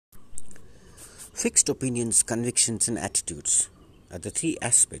Fixed opinions, convictions, and attitudes are the three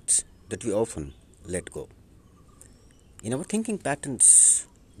aspects that we often let go. In our thinking patterns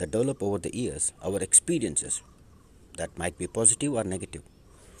that develop over the years, our experiences, that might be positive or negative,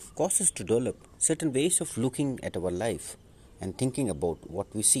 cause us to develop certain ways of looking at our life and thinking about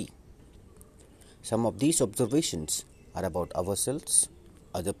what we see. Some of these observations are about ourselves,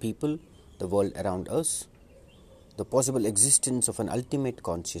 other people, the world around us, the possible existence of an ultimate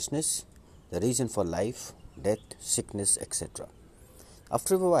consciousness, the reason for life, death, sickness, etc.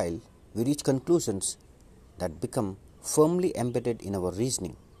 After a while, we reach conclusions that become firmly embedded in our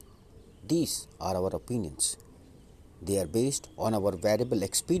reasoning. These are our opinions. They are based on our variable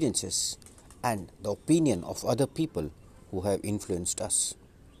experiences and the opinion of other people who have influenced us.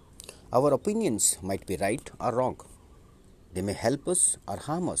 Our opinions might be right or wrong. They may help us or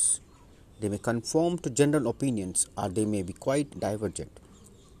harm us. They may conform to general opinions or they may be quite divergent.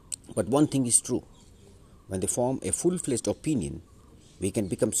 But one thing is true. When they form a full-fledged opinion, we can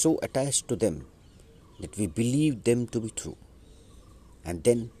become so attached to them that we believe them to be true. And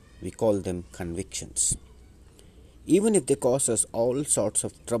then we call them convictions. Even if they cause us all sorts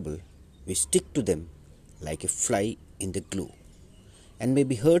of trouble, we stick to them like a fly in the glue and may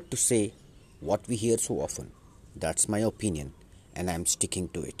be heard to say what we hear so often. That's my opinion and I am sticking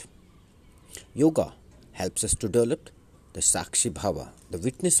to it. Yoga helps us to develop the Sakshi Bhava, the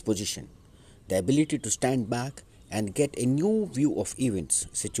witness position, the ability to stand back and get a new view of events,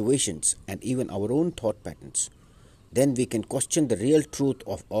 situations, and even our own thought patterns. Then we can question the real truth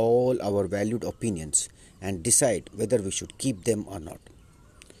of all our valued opinions and decide whether we should keep them or not.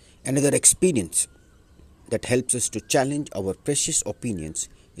 Another experience that helps us to challenge our precious opinions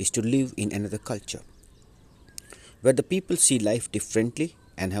is to live in another culture, where the people see life differently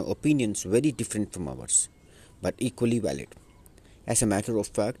and have opinions very different from ours, but equally valid. As a matter of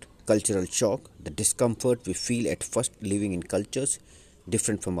fact, cultural shock, the discomfort we feel at first living in cultures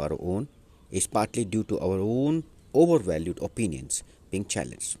different from our own, is partly due to our own overvalued opinions being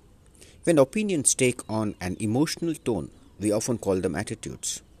challenged. When opinions take on an emotional tone, we often call them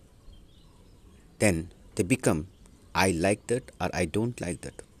attitudes. Then they become, I like that or I don't like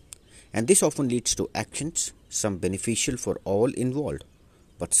that. And this often leads to actions, some beneficial for all involved,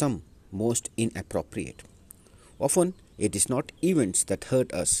 but some most inappropriate. Often, it is not events that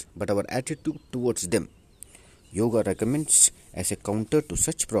hurt us, but our attitude towards them. Yoga recommends, as a counter to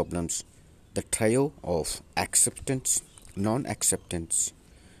such problems, the trio of acceptance, non-acceptance,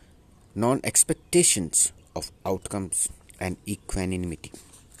 non-expectations of outcomes, and equanimity.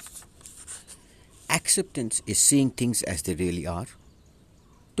 Acceptance is seeing things as they really are.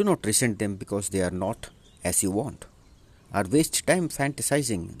 Do not resent them because they are not as you want, or waste time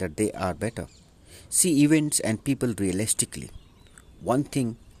fantasizing that they are better. See events and people realistically. One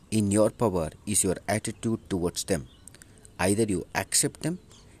thing in your power is your attitude towards them. Either you accept them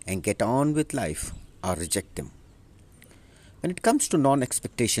and get on with life or reject them. When it comes to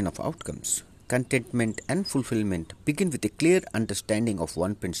non-expectation of outcomes, contentment and fulfillment begin with a clear understanding of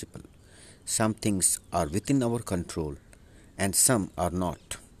one principle. Some things are within our control and some are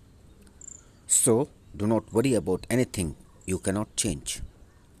not. So, do not worry about anything you cannot change.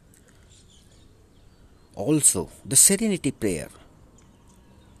 Also, the serenity prayer.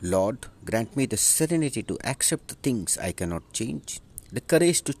 Lord, grant me the serenity to accept the things I cannot change, the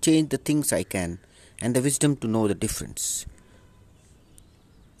courage to change the things I can, and the wisdom to know the difference.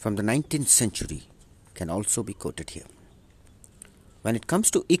 From the 19th century, can also be quoted here. When it comes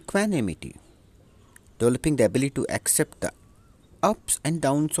to equanimity, developing the ability to accept the ups and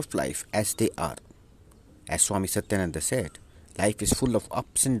downs of life as they are. As Swami Satyananda said, life is full of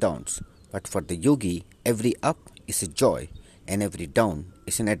ups and downs, but for the yogi, every up is a joy and every down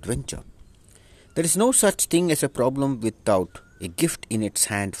is an adventure. There is no such thing as a problem without a gift in its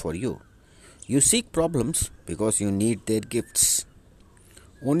hand for you. You seek problems because you need their gifts.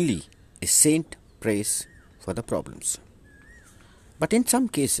 Only a saint prays for the problems. But in some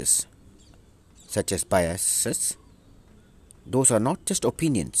cases, such as biases, those are not just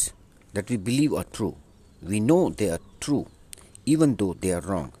opinions that we believe are true. We know they are true, even though they are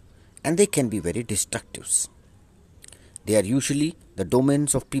wrong, and they can be very destructive. They are usually the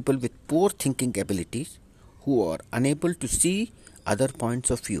domains of people with poor thinking abilities who are unable to see other points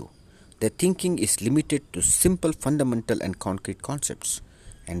of view. Their thinking is limited to simple, fundamental, and concrete concepts,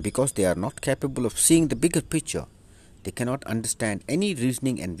 and because they are not capable of seeing the bigger picture, they cannot understand any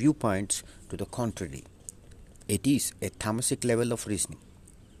reasoning and viewpoints to the contrary. It is a tamasic level of reasoning.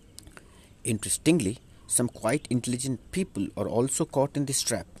 Interestingly, some quite intelligent people are also caught in this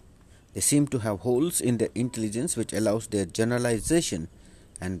trap. They seem to have holes in their intelligence which allows their generalization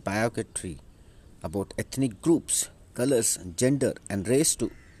and biography about ethnic groups, colors, gender, and race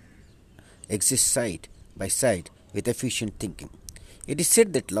to exist side by side with efficient thinking. It is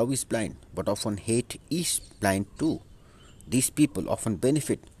said that love is blind, but often hate is blind too. These people often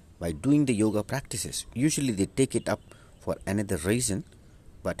benefit by doing the yoga practices. Usually they take it up for another reason,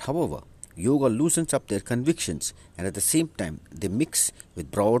 but however, yoga loosens up their convictions and at the same time they mix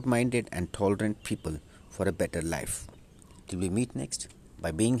with broad minded and tolerant people for a better life. Till we meet next,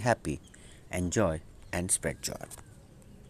 by being happy, enjoy, and spread joy.